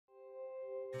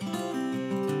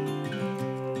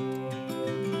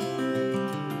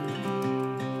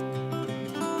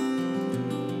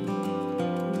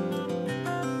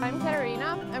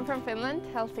from Finland,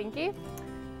 Helsinki.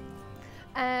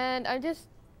 And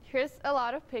here's a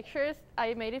lot of pictures.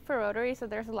 I made it for Rotary, so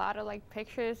there's a lot of like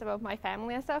pictures about my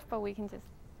family and stuff, but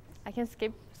I can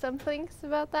skip some things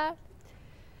about that.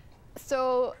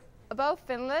 So about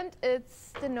Finland,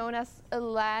 it's known as a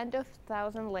land of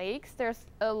 1,000 lakes. There's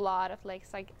a lot of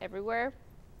lakes like everywhere.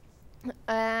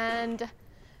 And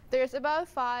there's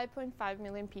about 5.5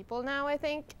 million people now, I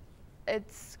think.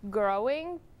 It's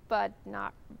growing, but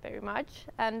not very much.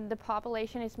 And the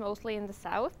population is mostly in the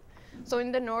south. So in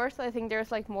the north, I think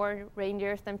there's like more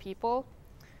reindeers than people.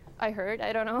 I heard,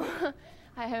 I don't know.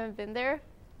 I haven't been there,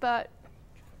 but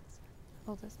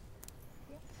hold this.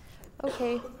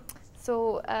 Okay,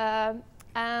 so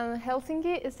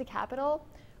Helsinki is the capital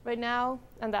right now,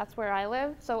 and that's where I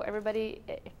live. So everybody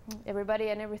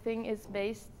and everything is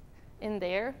based in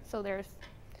there. So there's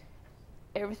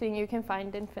everything you can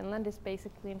find in Finland is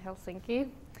basically in Helsinki.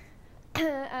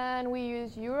 And we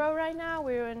use euro right now.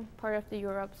 We're in part of the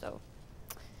Europe, so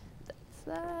that's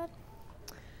that.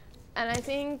 And I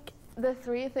think the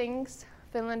three things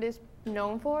Finland is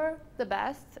known for the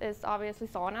best is obviously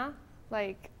sauna.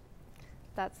 Like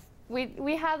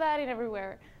we have that in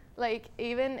everywhere. Like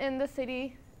even in the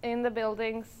city, in the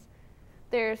buildings,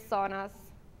 there's saunas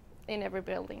in every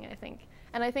building, I think.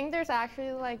 And I think there's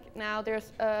actually like now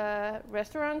there's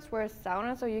restaurants where it's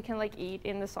sauna, so you can like eat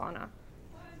in the sauna.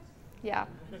 Yeah,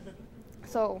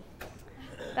 so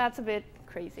that's a bit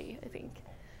crazy, I think.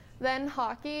 Then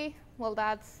hockey, well,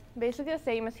 that's basically the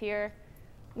same as here.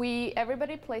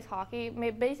 Everybody plays hockey,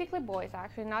 basically boys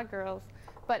actually, not girls,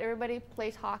 but everybody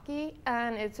plays hockey,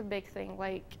 and it's a big thing.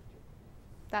 Like,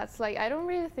 that's like, I don't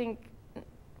really think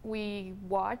we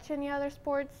watch any other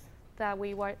sports that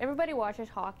we watch. Everybody watches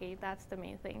hockey, that's the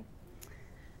main thing.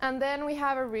 And then we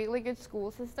have a really good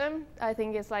school system. I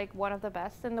think it's like one of the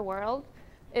best in the world.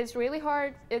 It's really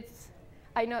hard.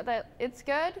 I know that it's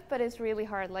good, but it's really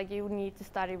hard. Like you need to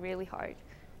study really hard.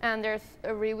 And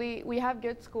we have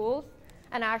good schools,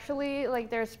 and actually like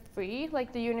there's free,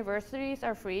 like the universities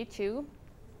are free too.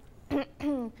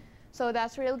 So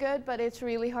that's real good, but it's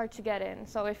really hard to get in.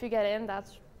 So if you get in,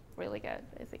 that's really good,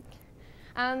 I think.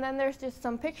 And then there's just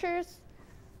some pictures,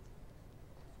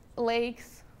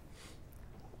 lakes,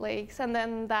 and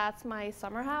then that's my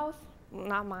summer house.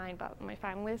 Not mine, but my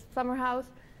family's summer house.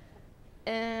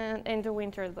 And in the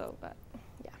winter though, but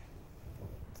yeah.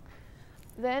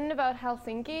 Then about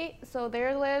Helsinki, so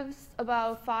there lives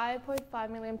about 5.5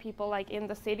 million people like in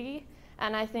the city.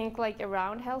 And I think like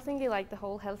around Helsinki, like the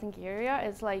whole Helsinki area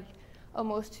is like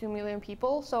almost 2 million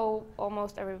people. So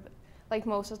almost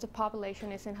most of the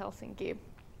population is in Helsinki.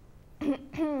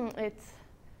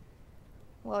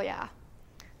 Well, yeah.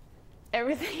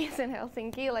 Everything is in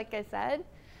Helsinki, like I said.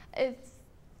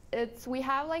 We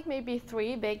have like maybe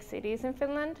 3 big cities in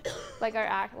Finland, like our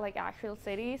actual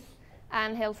cities,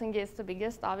 and Helsinki is the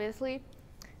biggest, obviously.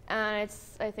 And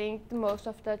I think most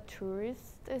of the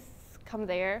tourists come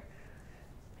there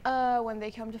when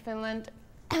they come to Finland.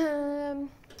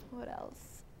 What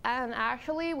else? And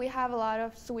actually, we have a lot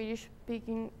of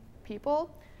Swedish-speaking people.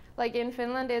 Like in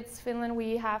Finland,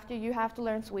 you have to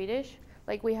learn Swedish.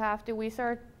 Like we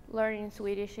start learning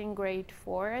Swedish in grade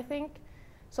 4, I think.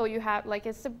 So you have, like,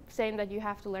 it's the same that you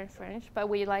have to learn French, but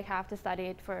we like have to study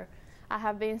it I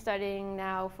have been studying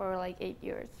now for like 8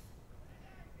 years.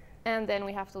 And then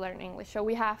we have to learn English. So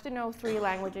we have to know 3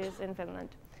 languages in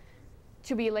Finland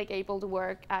to be like able to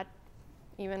work at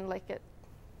even like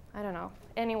I don't know,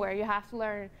 anywhere. You have to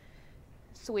learn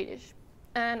Swedish.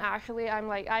 And actually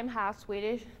I'm half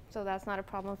Swedish, so that's not a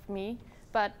problem for me.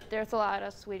 But there's a lot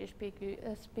of Swedish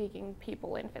speaking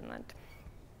people in Finland.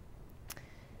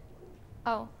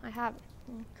 Oh, I have.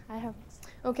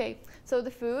 Okay, so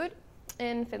the food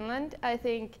in Finland, I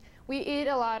think we eat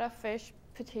a lot of fish,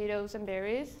 potatoes, and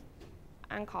berries,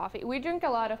 and coffee. We drink a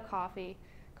lot of coffee.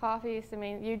 Coffee is the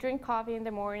main. You drink coffee in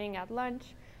the morning, at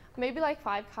lunch, maybe like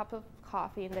 5 cups of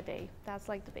coffee in the day. That's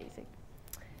like the basic.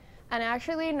 And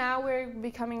actually now we're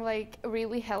becoming like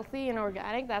really healthy and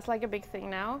organic. That's like a big thing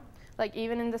now. Like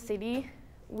even in the city,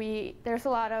 there's a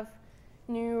lot of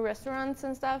new restaurants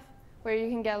and stuff where you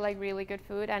can get like really good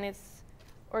food, and it's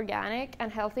organic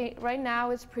and healthy. Right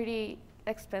now it's pretty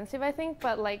expensive, I think,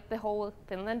 but like the whole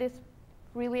Finland is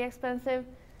really expensive,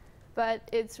 but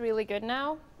it's really good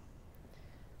now.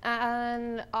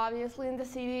 And obviously in the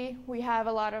city we have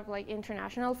a lot of like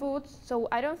international foods, so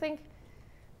I don't think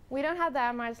we don't have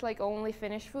that much like only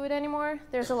Finnish food anymore.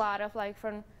 There's a lot of like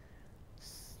from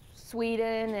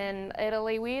Sweden and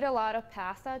Italy. We eat a lot of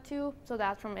pasta too, so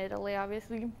that's from Italy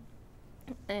obviously.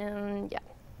 And yeah.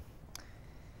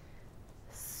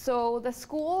 So the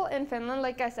school in Finland,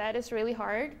 like I said, is really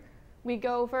hard. we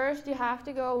go first, you have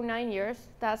to go 9 years.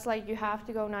 That's like you have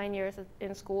to go 9 years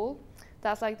in school.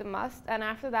 That's like the must. And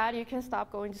after that, you can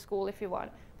stop going to school if you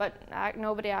want. But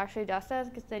nobody actually does that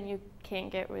because then you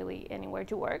can't get really anywhere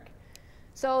to work.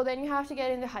 So then you have to get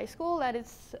into high school. That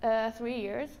is 3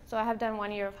 years. So I have done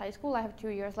 1 year of high school. I have 2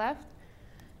 years left.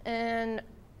 And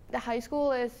the high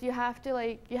school is you have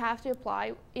to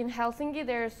apply. In Helsinki,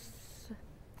 there's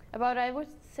about, I would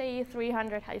say,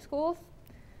 300 high schools.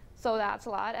 So that's a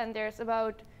lot. And there's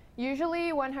about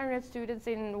usually 100 students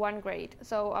in one grade.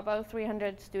 So about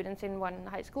 300 students in one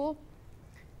high school.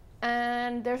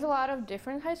 And there's a lot of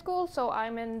different high schools. So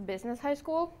I'm in business high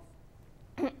school.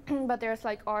 But there's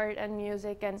like art and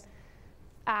music and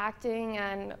acting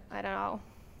and I don't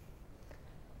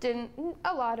know,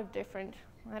 a lot of different,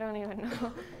 I don't even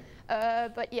know.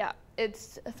 But yeah,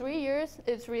 it's 3 years.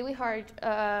 It's really hard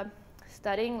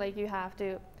studying. Like you have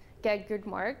to get good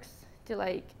marks to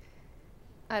like,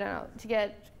 I don't know, to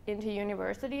get into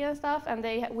university and stuff. And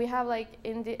we have like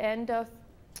in the end of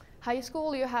high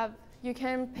school, you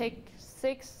can pick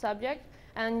 6 subjects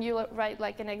and you write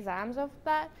like an exams of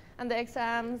that. And the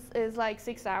exams is like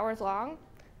 6 hours long,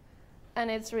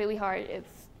 and it's really hard.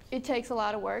 It takes a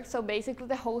lot of work. So basically,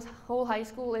 the whole high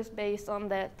school is based on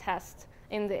the test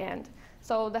in the end.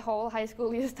 So the whole high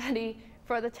school you study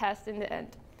for the test in the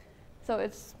end. So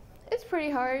it's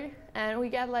pretty hard, and we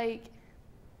get like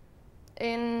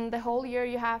in the whole year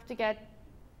you have to get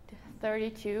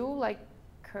 32 like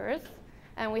curves,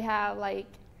 and we have like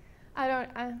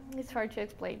it's hard to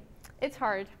explain. It's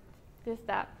hard, just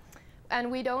that. And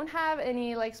we don't have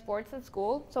any like sports at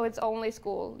school, so it's only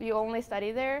school. You only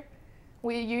study there.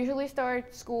 We usually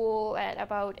start school at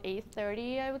about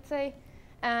 8:30, I would say,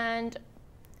 and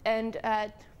end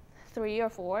at 3 or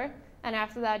 4. And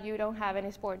after that, you don't have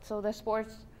any sports. So the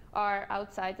sports are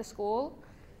outside the school.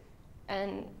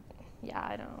 And yeah,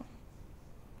 I don't know.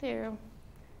 There,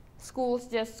 school's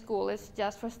just school. It's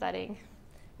just for studying.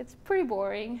 It's pretty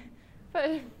boring,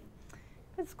 but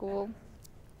it's cool.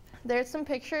 There's some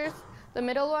pictures. The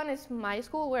middle one is my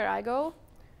school where I go.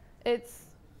 It's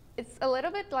a little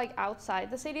bit like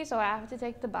outside the city, so I have to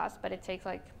take the bus, but it takes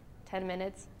like 10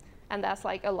 minutes, and that's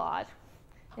like a lot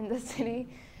in the city.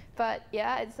 But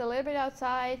yeah, it's a little bit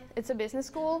outside. It's a business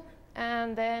school,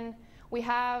 and then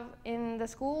in the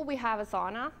school we have a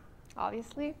sauna,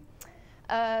 obviously,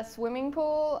 a swimming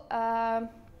pool,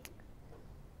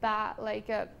 like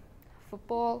a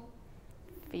football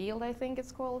field, I think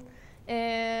it's called,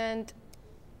 and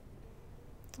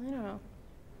I don't know.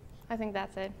 I think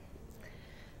that's it.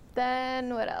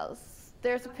 Then what else?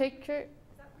 There's a picture. Is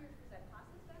that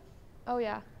classes then? Oh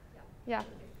yeah. Yeah.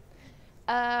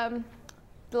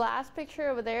 The last picture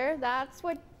over there, that's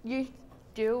what you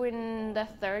do in the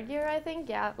 3rd year, I think.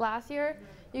 Yeah, last year.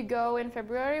 You go in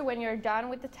February when you're done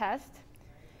with the test.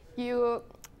 The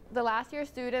last year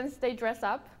students, they dress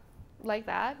up like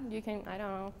that. You can, I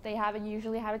don't know, they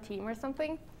usually have a team or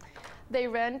something. They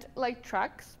rent like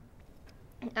trucks.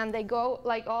 And they go,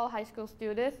 like all high school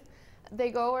students, they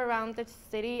go around the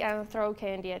city and throw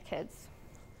candy at kids.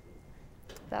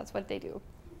 That's what they do.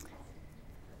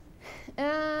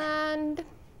 And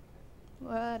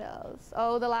what else?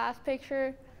 Oh, the last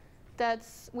picture,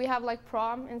 we have like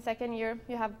prom in 2nd year.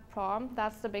 You have prom,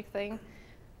 that's the big thing.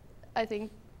 I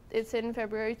think it's in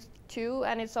February too,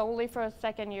 and it's only for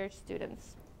 2nd year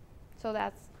students. So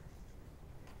that's.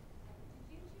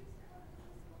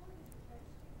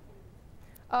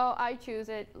 Oh, I choose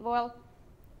it. Well,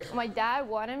 my dad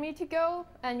wanted me to go,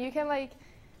 and you can like,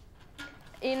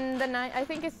 in the I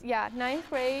think it's, yeah, 9th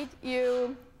grade,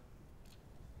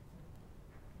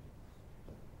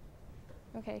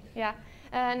 okay, yeah.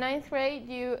 9th grade,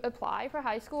 you apply for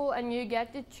high school, and you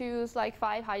get to choose like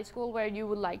 5 high school where you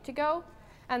would like to go.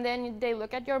 And then they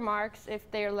look at your marks if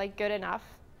they're like good enough.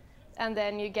 And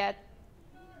then you get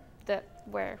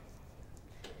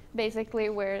basically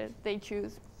where they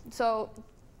choose. So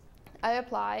I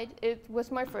applied. It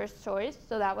was my first choice,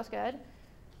 so that was good.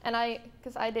 And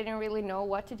because I didn't really know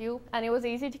what to do. And it was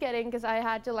easy to get in because I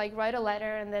had to like write a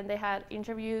letter, and then they had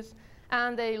interviews,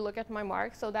 and they look at my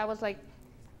marks. So that was like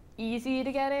easy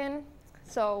to get in.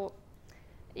 So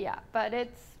yeah, but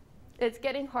it's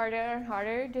getting harder and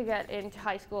harder to get into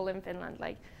high school in Finland.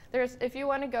 Like if you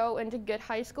want to go into good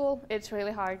high school, it's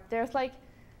really hard. There's like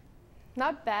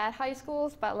not bad high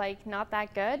schools, but like not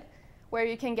that good, where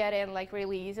you can get in like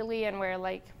really easily, and where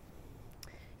like,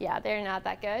 yeah, they're not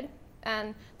that good.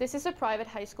 And this is a private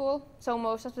high school, so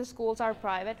most of the schools are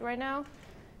private right now.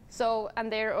 So,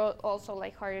 and they're also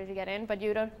like harder to get in, but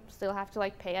you don't still have to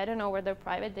like pay. I don't know where they're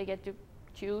private. They get to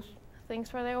choose things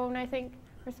for their own, I think,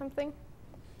 or something.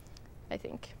 I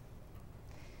think.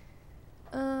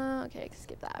 Okay, I can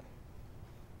skip that.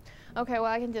 Okay, well,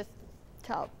 I can just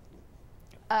tell.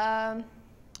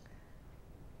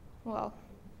 Well,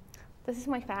 this is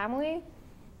my family.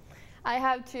 I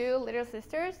have 2 little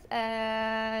sisters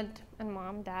and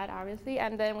mom, dad, obviously,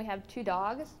 and then we have 2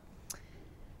 dogs.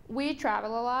 We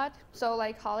travel a lot, so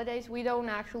like holidays we don't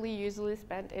actually usually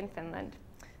spend in Finland.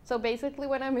 So basically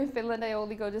when I'm in Finland I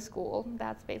only go to school.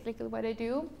 That's basically what I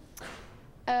do.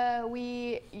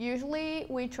 We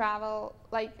travel,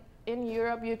 like in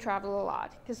Europe you travel a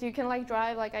lot because you can like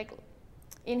drive like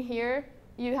in here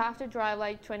you have to drive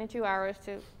like 22 hours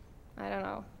to, I don't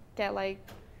know, get like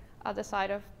other side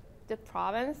of the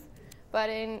province. But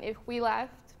if we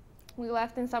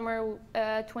left in summer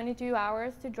 22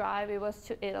 hours to drive. It was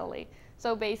to Italy.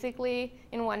 So basically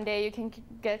in one day you can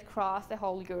get across the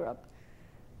whole Europe.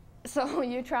 So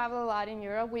you travel a lot in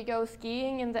Europe. We go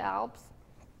skiing in the Alps.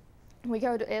 We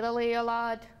go to Italy a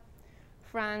lot,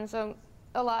 France, a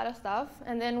lot of stuff.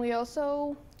 And then we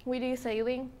do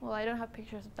sailing. Well, I don't have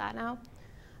pictures of that now,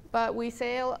 but we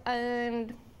sail,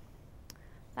 and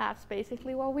that's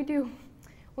basically what we do.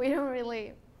 We don't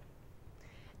really,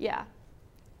 yeah.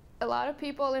 A lot of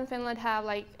people in Finland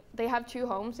they have 2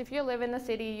 homes. If you live in the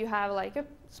city, you have like a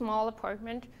small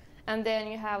apartment, and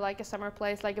then you have like a summer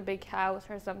place, like a big house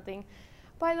or something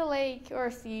by the lake or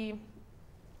sea.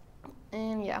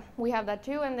 And yeah, we have that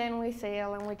too, and then we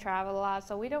sail and we travel a lot,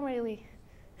 so we don't really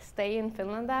stay in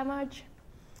Finland that much.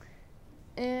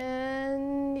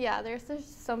 And yeah, there's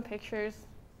just some pictures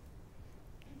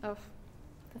of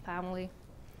the family.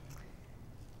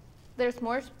 There's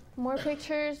more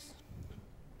pictures.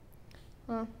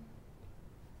 I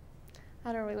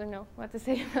don't really know what to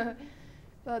say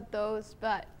about those,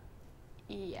 but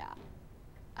yeah.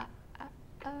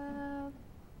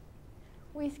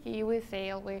 We ski, we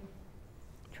sail, we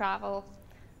travel.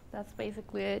 That's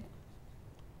basically it.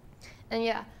 And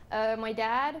yeah, my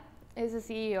dad is a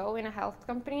CEO in a health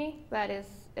company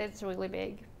it's really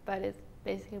big, but it's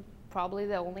basically probably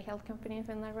the only health company in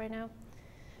Finland right now.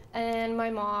 And my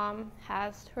mom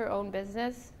has her own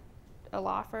business, a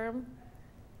law firm.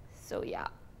 So yeah,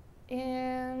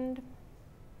 and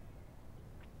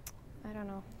I don't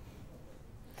know.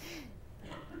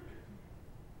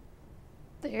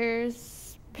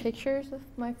 There's pictures of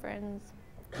my friends.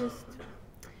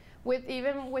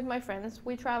 Even with my friends,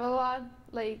 we travel a lot.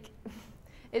 Like,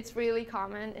 it's really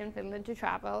common in Finland to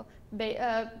travel,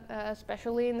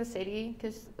 especially in the city,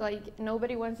 because like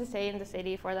nobody wants to stay in the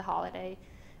city for the holiday.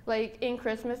 Like in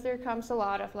Christmas, there comes a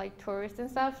lot of like tourists and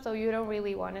stuff, so you don't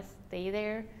really want to stay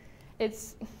there.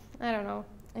 It's, I don't know.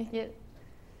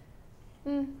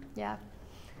 Yeah.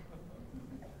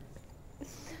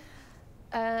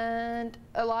 And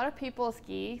a lot of people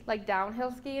ski, like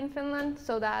downhill ski in Finland.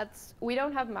 So we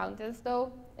don't have mountains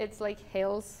though. It's like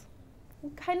hills,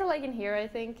 kind of like in here, I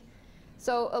think.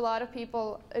 So a lot of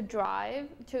people drive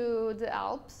to the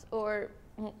Alps or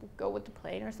go with the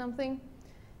plane or something.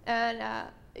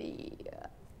 And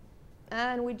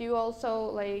we do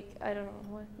also like, I don't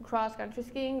know, cross country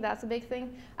skiing. That's a big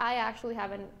thing. I actually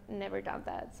never done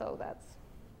that. So that's,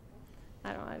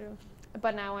 I don't know.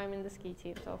 But now I'm in the ski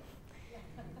team, so.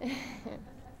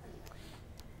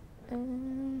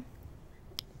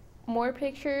 More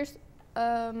pictures.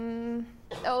 The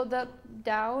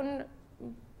down,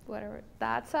 whatever,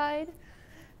 that side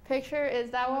picture,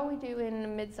 is that what we do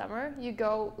in midsummer? You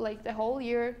go like the whole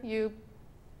year, you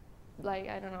like,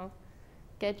 I don't know,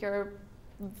 get your,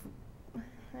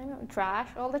 trash,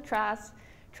 all the trash,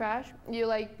 you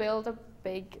like build a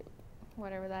big,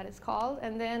 whatever that is called,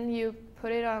 and then you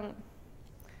put it on.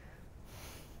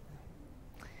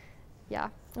 Yeah,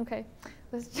 okay.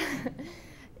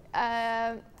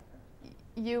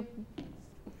 You,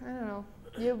 I don't know,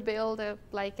 you build I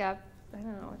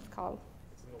don't know what it's called.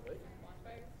 It's in the lake?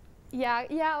 Bonfire?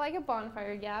 Yeah, like a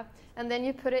bonfire, yeah. And then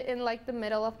you put it in like the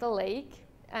middle of the lake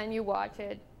and you watch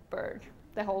it burn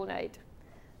the whole night.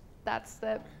 That's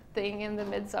the thing in the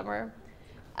midsummer.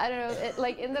 I don't know,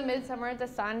 like in the midsummer the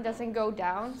sun doesn't go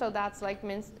down, so that's like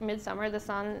midsummer, the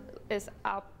sun is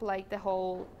up like the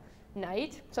whole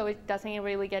night, so it doesn't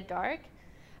really get dark.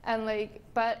 And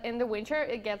but in the winter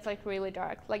it gets like really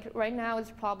dark. Like right now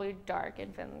it's probably dark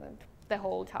in Finland the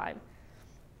whole time.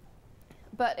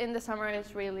 But in the summer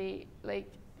it's really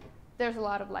like, there's a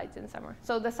lot of lights in summer.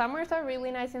 So the summers are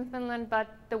really nice in Finland, but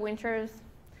the winters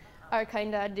are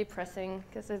kind of depressing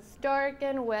because it's dark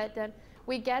and wet, and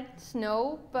we get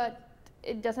snow, but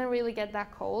it doesn't really get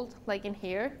that cold like in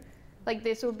here. Like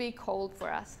this would be cold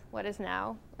for us, what is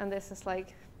now, and this is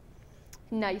like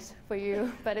nice for you,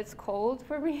 but it's cold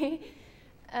for me.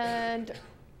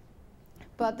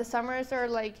 But the summers are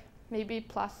like maybe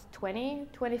plus 20,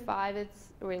 25, it's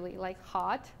really like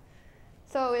hot.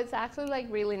 So it's actually like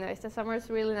really nice. The summer is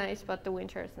really nice, but the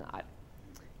winter is not.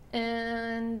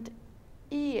 And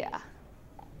yeah,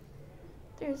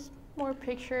 there's more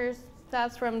pictures.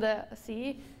 That's from the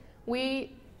sea.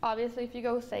 We, obviously, if you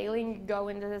go sailing, you go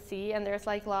into the sea, and there's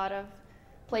like a lot of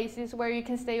places where you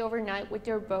can stay overnight with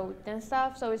your boat and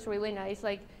stuff, so it's really nice.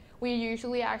 Like, we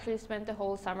usually actually spend the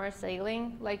whole summer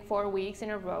sailing, like 4 weeks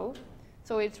in a row,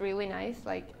 so it's really nice.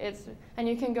 Like, and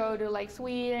you can go to like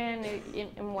Sweden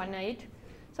in one night,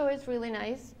 so it's really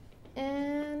nice.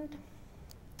 And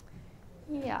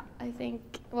yeah, I think,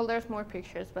 well, there's more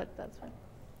pictures, but that's fine.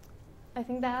 I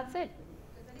think that's it.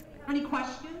 Any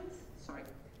questions? Sorry,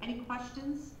 any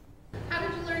questions? How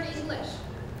did you learn English?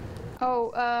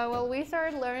 Oh, well, we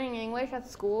started learning English at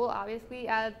school, obviously,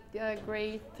 at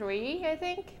grade 3, I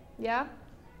think, yeah.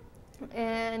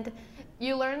 And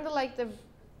you learn the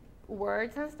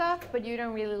words and stuff, but you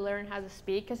don't really learn how to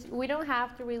speak, because we don't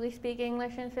have to really speak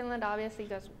English in Finland, obviously,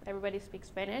 because everybody speaks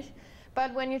Finnish.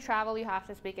 But when you travel, you have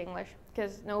to speak English,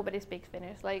 because nobody speaks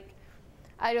Finnish. Like,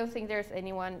 I don't think there's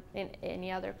anyone in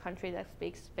any other country that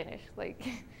speaks Finnish. Like,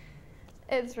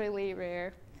 it's really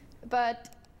rare.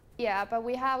 But yeah, but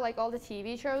we have like all the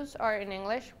TV shows are in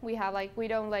English. We have like, we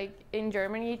don't like, in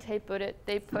Germany they put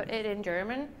it in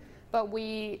German, but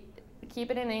we keep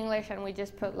it in English and we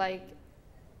just put like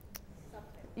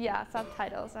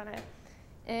subtitles on it.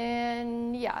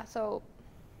 And yeah, so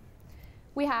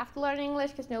we have to learn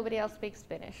English because nobody else speaks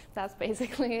Finnish. That's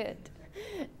basically it.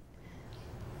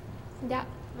 Yeah.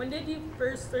 When did you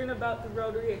first learn about the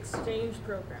Rotary Exchange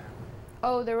program?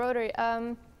 Oh, the Rotary.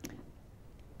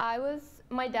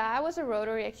 My dad was a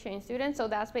Rotary Exchange student, so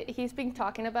he's been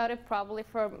talking about it probably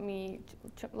for me,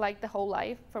 like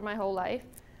for my whole life.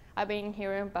 I've been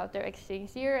hearing about their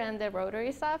exchange year and the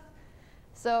Rotary stuff.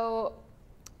 So,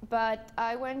 but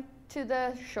I went to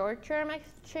the short-term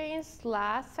exchange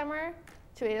last summer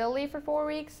to Italy for 4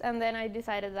 weeks, and then I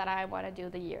decided that I want to do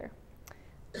the year,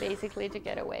 basically to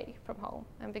get away from home,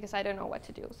 and because I don't know what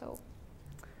to do, so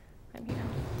I'm here.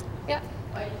 Yeah.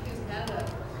 Why did you choose Canada?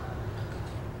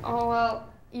 Oh,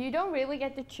 well, you don't really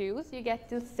get to choose. You get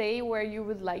to say where you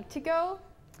would like to go.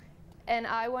 And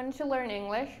I wanted to learn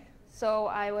English, so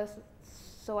I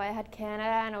had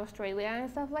Canada and Australia and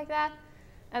stuff like that.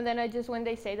 And then when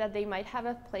they say that they might have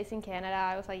a place in Canada,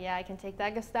 I was like, yeah, I can take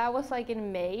that, because that was like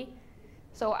in May.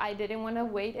 So I didn't want to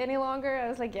wait any longer. I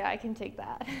was like, yeah, I can take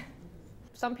that.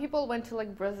 Some people went to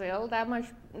like Brazil,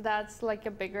 that's like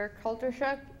a bigger culture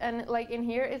shock. And like in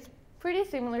here, it's pretty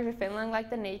similar to Finland,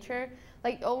 like the nature.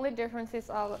 Like, only difference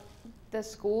is the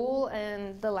school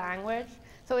and the language.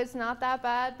 So it's not that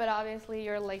bad, but obviously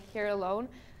you're like here alone.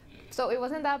 So it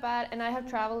wasn't that bad, and I have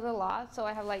traveled a lot, so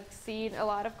I have like seen a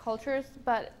lot of cultures,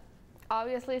 but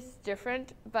obviously it's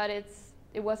different, but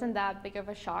it wasn't that big of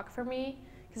a shock for me,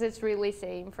 because it's really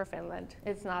same for Finland.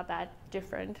 It's not that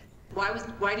different.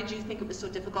 Why did you think it was so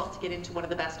difficult to get into one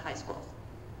of the best high schools?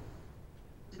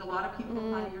 Did a lot of people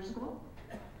apply to your school?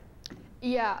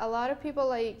 Yeah, a lot of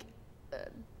people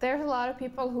there's a lot of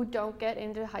people who don't get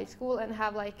into high school and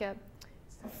have like a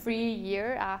free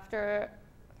year after,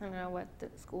 I don't know what the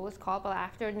school is called, but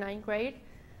after 9th grade.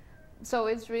 So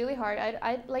it's really hard.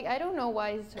 I don't know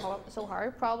why it's so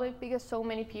hard, probably because so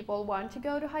many people want to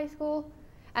go to high school.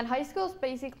 And high school is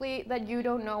basically that you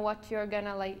don't know what you're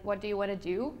gonna what do you want to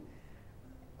do?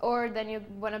 Or then you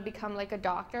want to become like a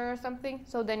doctor or something.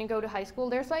 So then you go to high school.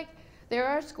 There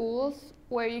are schools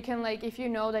where you can if you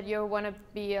know that you want to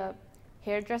be a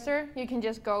hairdresser, you can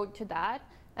just go to that,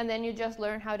 and then you just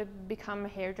learn how to become a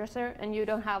hairdresser, and you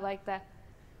don't have the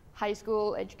high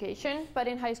school education. But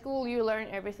in high school you learn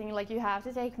everything, you have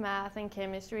to take math and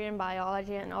chemistry and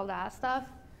biology and all that stuff.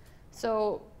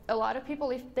 So a lot of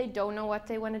people, if they don't know what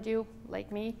they want to do,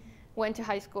 like me, went to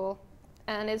high school,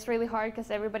 and it's really hard because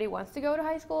everybody wants to go to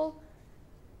high school,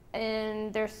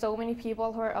 and there's so many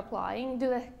people who are applying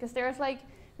because there's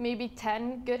maybe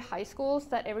 10 good high schools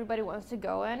that everybody wants to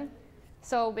go in.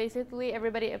 So basically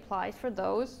everybody applies for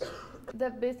those.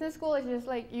 The business school is just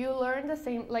you learn the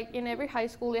same, in every high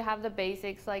school you have the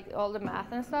basics, all the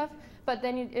math and stuff, but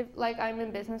then I'm in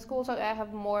business school, so I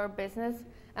have more business,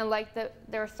 and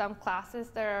there are some classes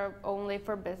that are only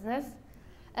for business,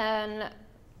 and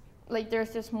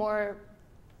there's just more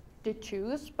to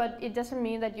choose, but it doesn't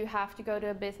mean that you have to go to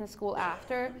a business school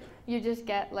after. You just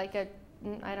get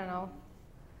I don't know,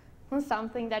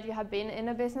 something that you have been in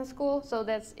a business school, so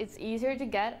it's easier to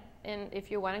get in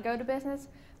if you want to go to business,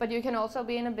 but you can also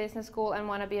be in a business school and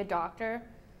want to be a doctor.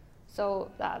 So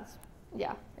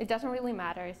it doesn't really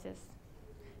matter. It's just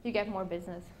you get more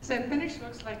business. So Finnish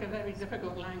looks like a very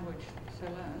difficult language to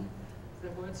learn. The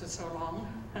words are so long.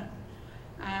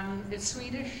 Is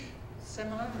Swedish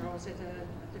similar, or is it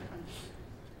a different?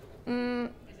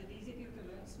 Is it easy for you to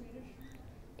learn Swedish?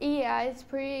 Yeah, it's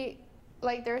pretty,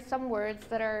 like there's some words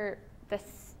that are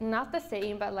not the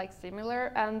same, but like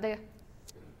similar. And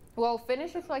well,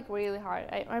 Finnish is like really hard.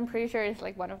 I'm pretty sure it's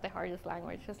like one of the hardest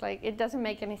languages. Like it doesn't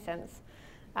make any sense,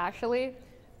 actually.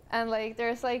 And like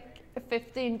there's like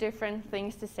 15 different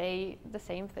things to say the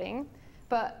same thing.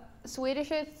 But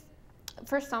Swedish is,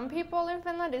 for some people in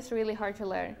Finland, it's really hard to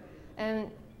learn. And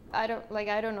I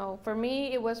don't know. For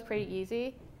me, it was pretty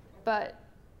easy, but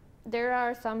there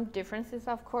are some differences,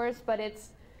 of course. But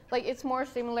it's more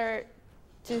similar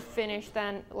to Finnish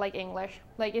than like English.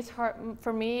 Like it's hard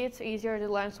for me. It's easier to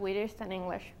learn Swedish than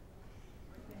English.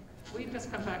 We've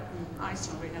just come back from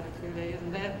Iceland. We had a few days,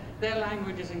 and their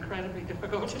language is incredibly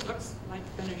difficult. It looks like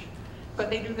Finnish, but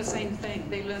they do the same thing.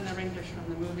 They learn their English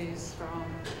from the movies.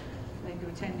 They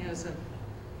do 10 years of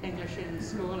English in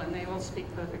school, and they all speak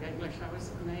perfect English. I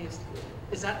was amazed.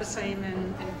 Is that the same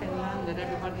in Finland, that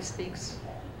everybody speaks?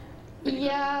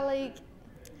 Yeah, like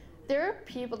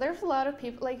there's a lot of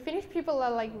people, like Finnish people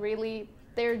are like really,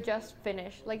 they're just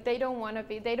Finnish. Like they don't want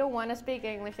to speak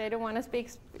English, they don't want to speak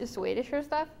Swedish or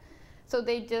stuff. So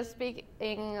they just speak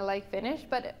like Finnish.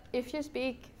 But if you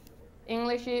speak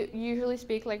English, you usually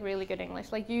speak like really good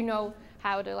English. Like you know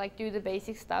how to like do the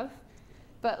basic stuff.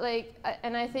 But like,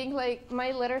 and I think like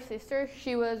my little sister,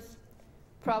 she was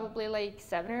probably like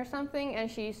 7 or something,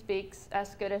 and she speaks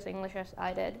as good as English as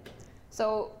I did.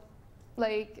 So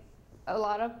like a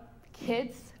lot of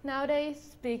kids nowadays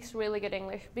speaks really good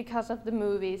English because of the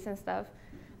movies and stuff,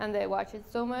 and they watch it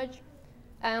so much.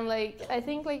 And like I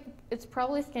think like it's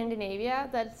probably Scandinavia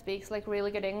that speaks like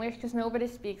really good English, because nobody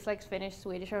speaks like Finnish,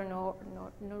 Swedish, or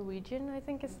Norwegian, I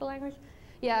think is the language.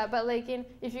 Yeah, but like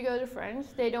if you go to French,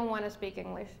 they don't want to speak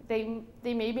English. They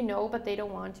maybe know, but they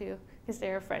don't want to, because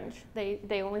they're French.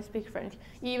 They only speak French.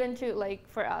 Even to like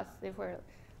for us, if we're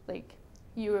like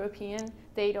European,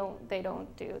 they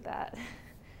don't do that.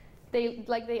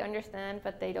 They understand,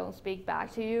 but they don't speak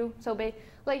back to you. So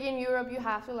like in Europe, you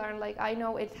have to learn, like I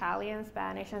know Italian,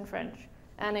 Spanish, and French,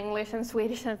 and English and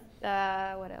Swedish, and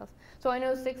what else? So I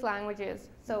know 6 languages.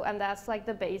 So and that's like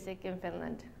the basic in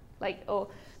Finland. Like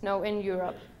in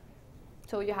Europe.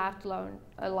 So you have to learn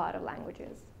a lot of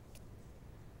languages.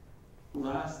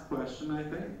 Last question, I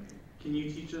think. Can you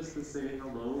teach us to say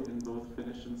hello in both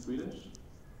Finnish and Swedish?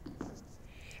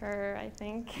 Sure, I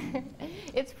think.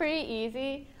 It's pretty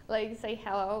easy. Like say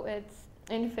hello, it's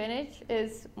in Finnish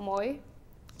is moi.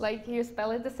 Like you spell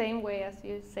it the same way as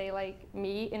you say like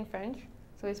me in French.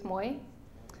 So it's moi.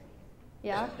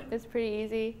 Yeah, it's pretty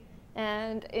easy.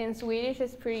 And in Swedish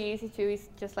it's pretty easy too. It's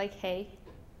just like hey.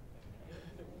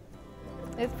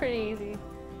 It's pretty easy.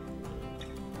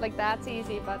 Like that's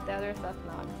easy, but the other stuff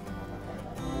not.